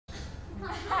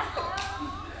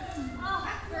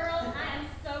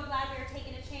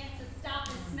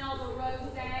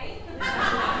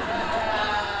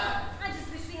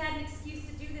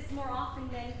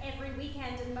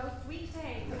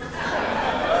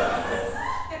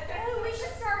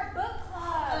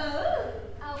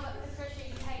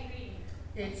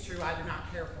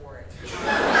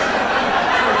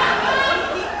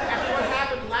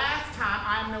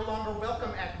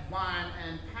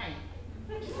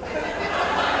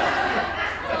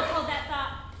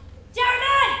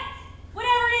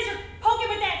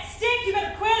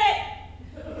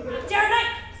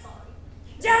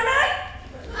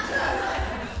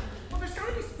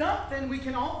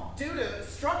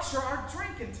structure our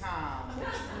drinking time.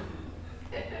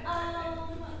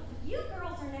 You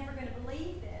girls are never going to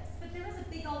believe this, but there was a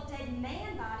big old dead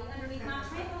man body underneath my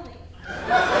trampoline.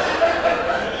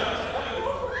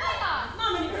 Hang on.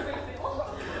 Mama needs a refill.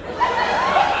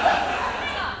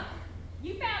 Hang on.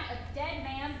 You found a dead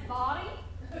man's body?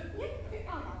 Oh my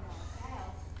God,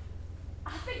 Al. I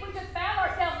think we just found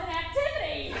ourselves in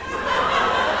activity.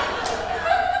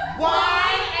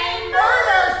 Wine and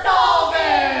murder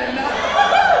solving!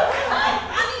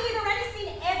 I mean, we've already seen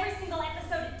every single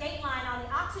episode of Dateline on the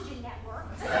Oxygen Network.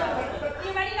 So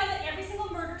you already know that every single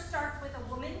murder starts with a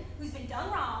woman who's been done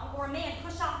wrong or a man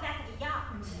pushed off the back of a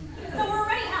yacht. So we're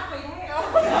already halfway there.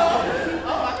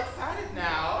 Oh, I'm excited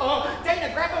now. Oh,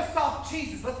 Dana, grab those soft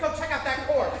cheeses. Let's go check out that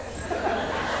corpse.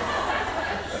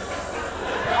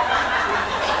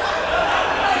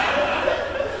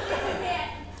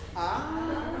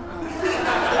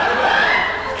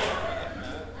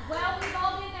 Well, we've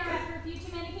all been there after a few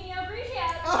too many Pinot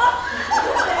Grigios.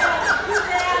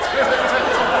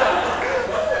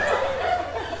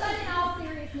 But in all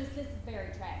seriousness, this is very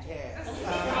tragic. Yes.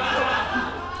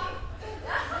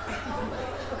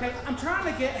 Okay, I'm trying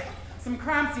to get some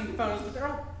crime scene photos, but they're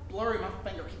all blurry. My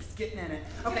finger keeps getting in it.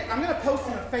 Okay, I'm going to post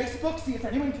it on Facebook, see if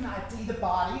anyone can ID the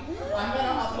body. I'm going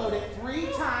to upload it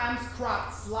 3 times,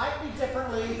 cropped slightly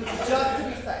differently, just to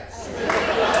be safe.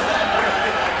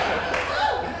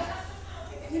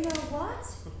 You know what?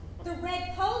 The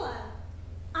red polo.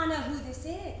 I know who this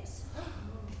is.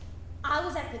 I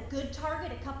was at the Good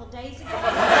Target a couple days ago. I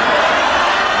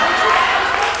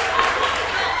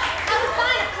was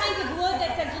buying a plank of wood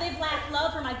that says "Live, Laugh,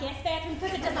 Love" for my guest bathroom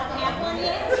because it does not have one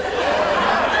yet.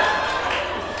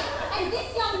 And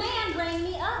this young man rang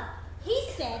me up. He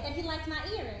said that he liked my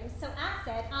earrings, so I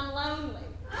said I'm lonely.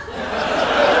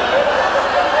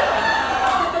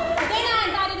 Then I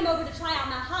invited him over to try out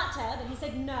my hot tub, and he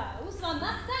said no. So I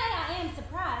must say I am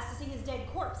surprised to see his dead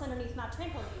corpse underneath my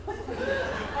trampoline.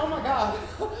 Oh my God,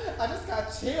 I just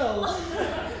got chills.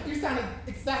 You sounded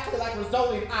exactly like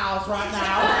Rizzoli and Isles right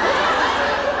now.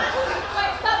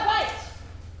 Wait.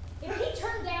 If he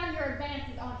turned down your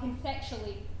advances on him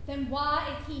sexually, then why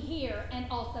is he here and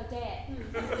also dead? We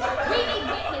need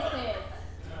witnesses.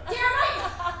 Jeremy,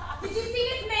 did you see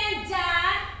this man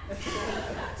die?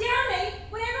 Jeremy,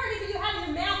 whatever it is that you have in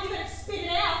your mouth, you better spit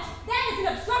it out. That is an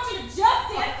obstruction of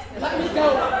justice. Let me go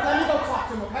talk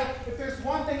to him, okay? If there's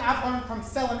one thing I've learned from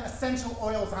selling essential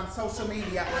oils on social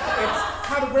media, it's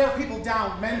how to wear people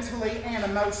down mentally and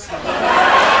emotionally.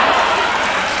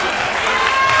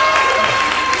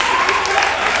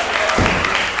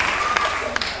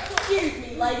 Excuse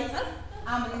me, ladies.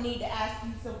 I'm gonna need to ask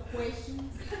you some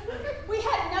questions. We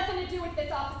had nothing to do with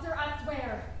this, officer, I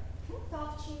swear.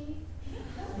 Soft cheese.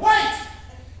 Wait!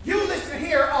 You listen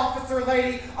here, officer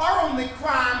lady. Our only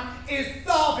crime is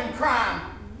solving crime.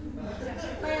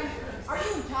 Ma'am, are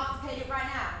you intoxicated right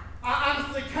now? I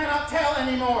honestly cannot tell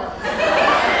anymore.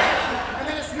 And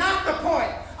then it's not the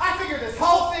point. I figured this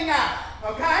whole thing out,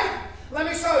 okay? Let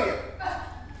me show you.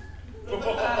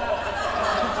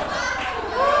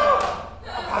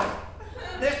 Okay.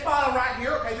 This bottle right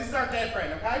here, okay, this is our dead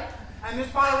friend, okay? And this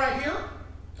bottle right here,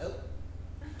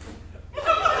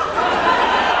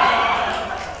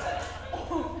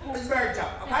 this is Mary Jo,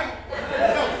 okay?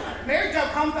 So, Mary Jo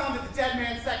comes on to the dead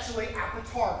man sexually at the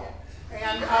Target.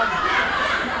 And, Now,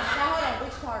 hold on,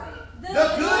 which Target? the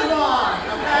good one,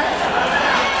 okay?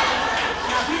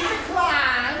 Now he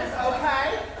declines, okay?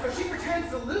 So she pretends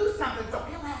to lose something, so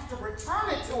he'll have to return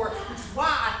it to her, which is why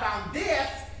I found this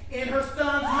in her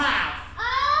son's mouth.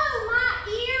 Oh, my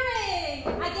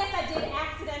earring! I guess I did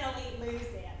accidentally lose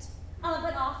it.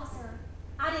 But officer,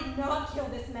 I did not kill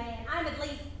this man. I'm at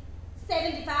least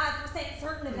 75%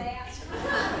 certain of that.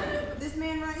 This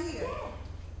man right here?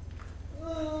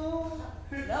 Oh.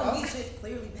 No, he's just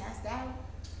clearly passed out.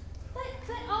 But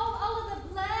all of the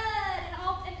blood and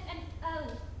all, and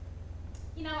oh.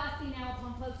 You know, I see now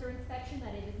upon closer inspection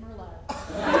that it is Merlot.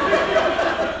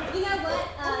 You know what?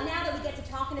 Now that we get to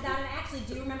talking about it, I actually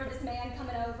do remember this man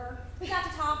coming over. We got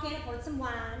to talking, poured some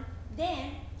wine.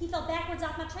 Then he fell backwards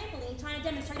off my trampoline trying to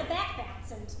demonstrate a back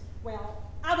bounce. And, well,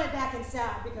 I went back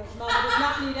inside because Mama does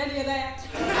not need any of that.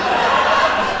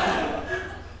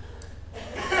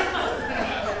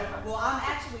 Well, I'm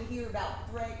actually here about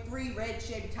 3 red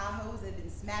Chevy Tahoes that have been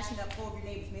smashing up 4 of your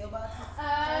neighbor's mailboxes.